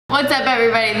What's up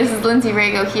everybody, this is Lindsey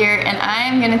Rago here, and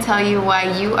I'm going to tell you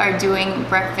why you are doing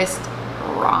breakfast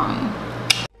wrong.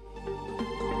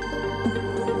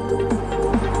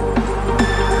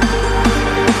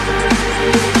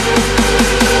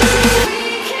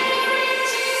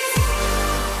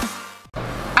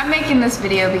 I'm making this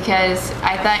video because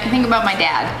I think about my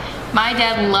dad. My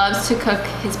dad loves to cook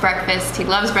his breakfast. He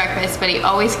loves breakfast, but he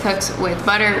always cooks with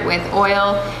butter, with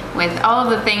oil, with all of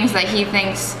the things that he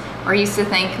thinks or used to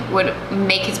think would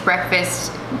make his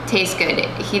breakfast taste good.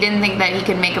 He didn't think that he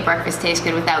could make a breakfast taste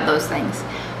good without those things.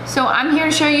 So I'm here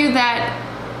to show you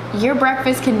that your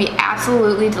breakfast can be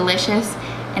absolutely delicious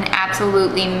and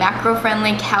absolutely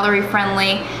macro-friendly,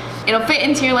 calorie-friendly. It'll fit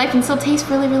into your life and still taste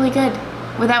really, really good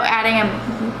without adding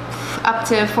up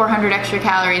to 400 extra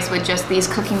calories with just these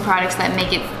cooking products that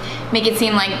make it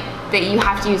seem like that you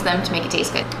have to use them to make it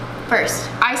taste good. First,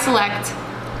 I select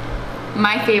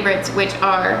my favorites, which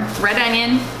are red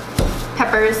onion,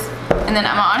 peppers, and then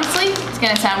I'm honestly, it's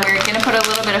gonna sound weird, gonna put a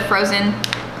little bit of frozen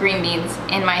green beans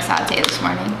in my saute this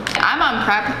morning. I'm on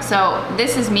prep, so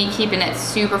this is me keeping it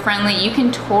super friendly. You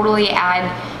can totally add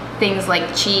things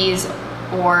like cheese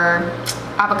or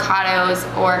avocados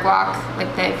or guac,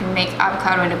 like that, if you make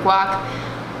avocado into guac,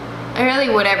 really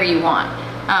whatever you want.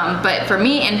 But for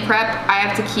me in prep, I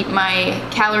have to keep my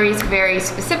calories very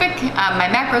specific, my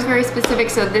macros very specific,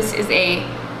 so this is a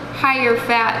higher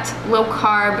fat, low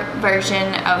carb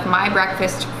version of my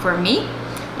breakfast for me.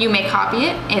 You may copy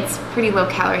it. It's pretty low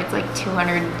calorie. It's like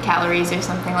 200 calories or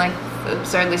something like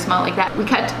absurdly small like that. We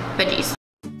cut veggies.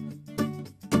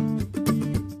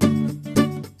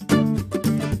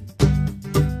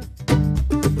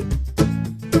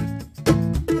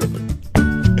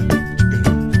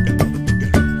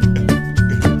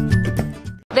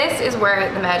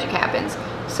 Where the magic happens.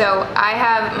 So I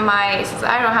have since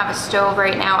I don't have a stove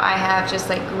right now, I have just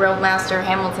like Grill Master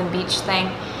Hamilton Beach thing,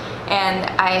 and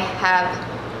I have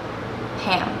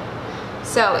ham.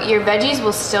 So your veggies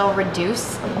will still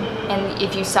reduce and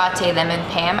if you saute them in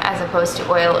Pam as opposed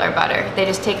to oil or butter. They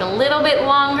just take a little bit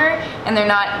longer and they're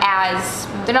not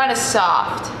as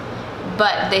soft,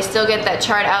 but they still get that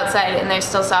charred outside and they're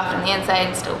still soft on the inside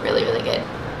and still really, really good.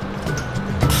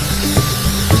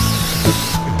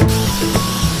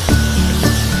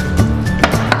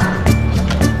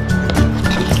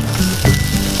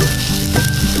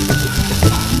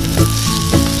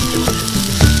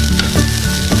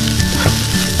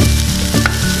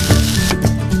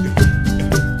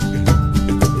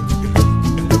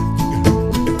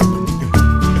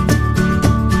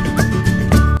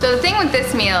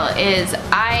 Is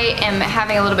I am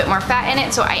having a little bit more fat in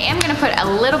it, so I am going to put a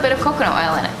little bit of coconut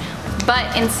oil in it.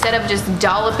 But instead of just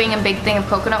dolloping a big thing of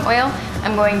coconut oil,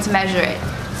 I'm going to measure it.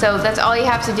 So that's all you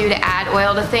have to do to add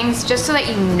oil to things, just so that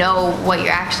you know what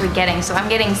you're actually getting. So I'm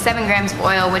getting 7 grams of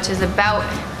oil, which is about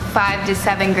 5 to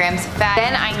 7 grams of fat.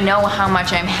 Then I know how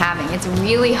much I'm having. It's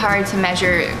really hard to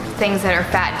measure things that are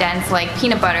fat dense, like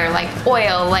peanut butter, like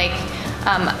oil, like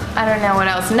I don't know what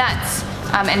else, nuts.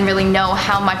 And really know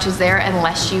how much is there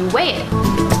unless you weigh it.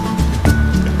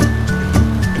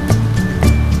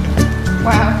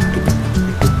 Wow.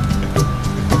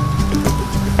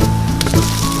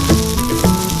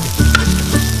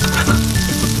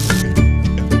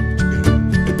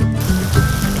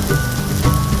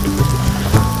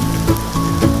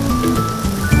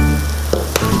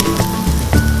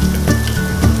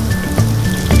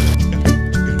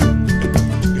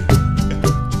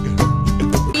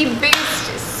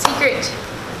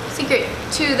 Secret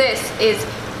to this is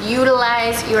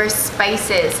utilize your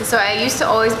spices. So I used to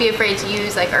always be afraid to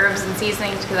use like herbs and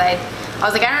seasonings because I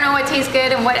was like, I don't know what tastes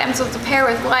good and what I'm supposed to pair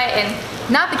with what,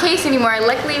 and not the case anymore.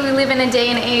 Luckily we live in a day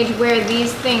and age where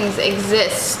these things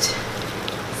exist.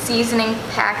 Seasoning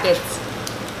packets,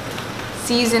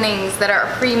 seasonings that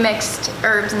are pre-mixed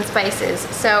herbs and spices.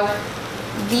 So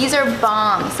these are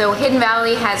bomb. So Hidden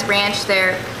Valley has ranch.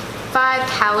 They're 5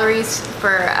 calories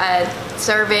for a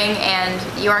serving,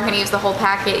 and you aren't going to use the whole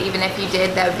packet. Even if you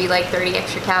did, that would be like 30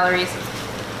 extra calories,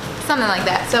 something like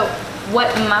that. So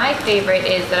what my favorite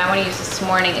is that I want to use this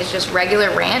morning is just regular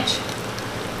ranch,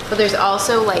 but there's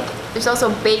also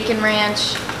bacon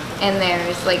ranch, and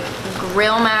there's like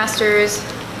Grill Masters,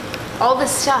 all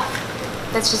this stuff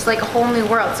that's just like a whole new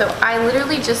world. So I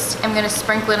literally just am gonna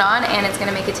sprinkle it on, and it's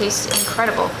gonna make it taste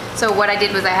incredible. So what I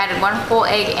did was I added 1 whole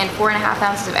egg and 4.5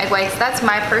 ounces of egg whites. That's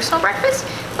my personal breakfast.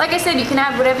 Like I said, you can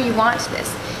add whatever you want to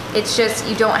this. It's just,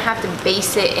 you don't have to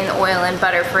base it in oil and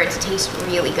butter for it to taste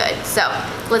really good. So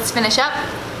let's finish up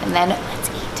and then let's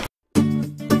eat.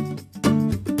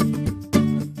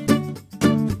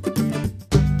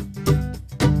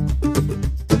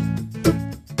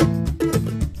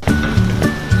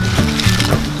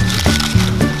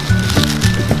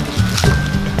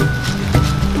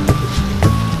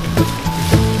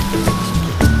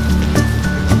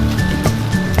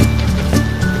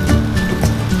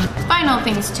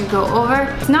 go over.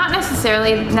 It's not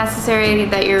necessarily necessary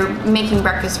that you're making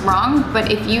breakfast wrong,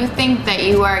 but if you think that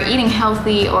you are eating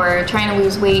healthy or trying to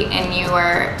lose weight and you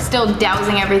are still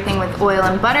dousing everything with oil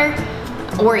and butter,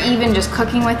 or even just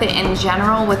cooking with it in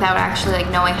general without actually like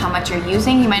knowing how much you're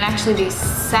using, you might actually be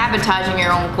sabotaging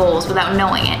your own goals without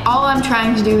knowing it. All I'm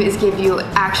trying to do is give you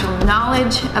actual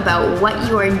knowledge about what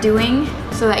you are doing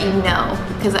so that you know,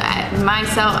 because I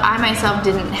myself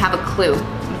didn't have a clue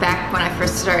back when I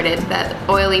first started that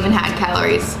oil even had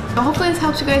calories. So hopefully this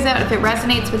helps you guys out. If it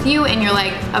resonates with you and you're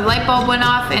like, a light bulb went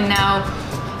off and now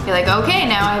you're like, okay,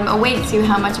 now I'm awake to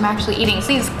how much I'm actually eating.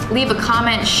 Please leave a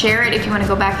comment, share it if you want to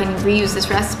go back and reuse this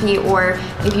recipe, or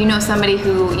if you know somebody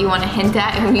who you want to hint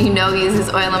at who you know uses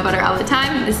oil and butter all the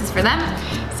time, this is for them.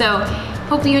 So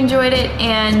hope you enjoyed it,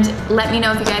 and let me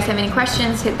know if you guys have any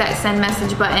questions. Hit that send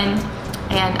message button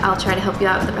and I'll try to help you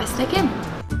out the best I can.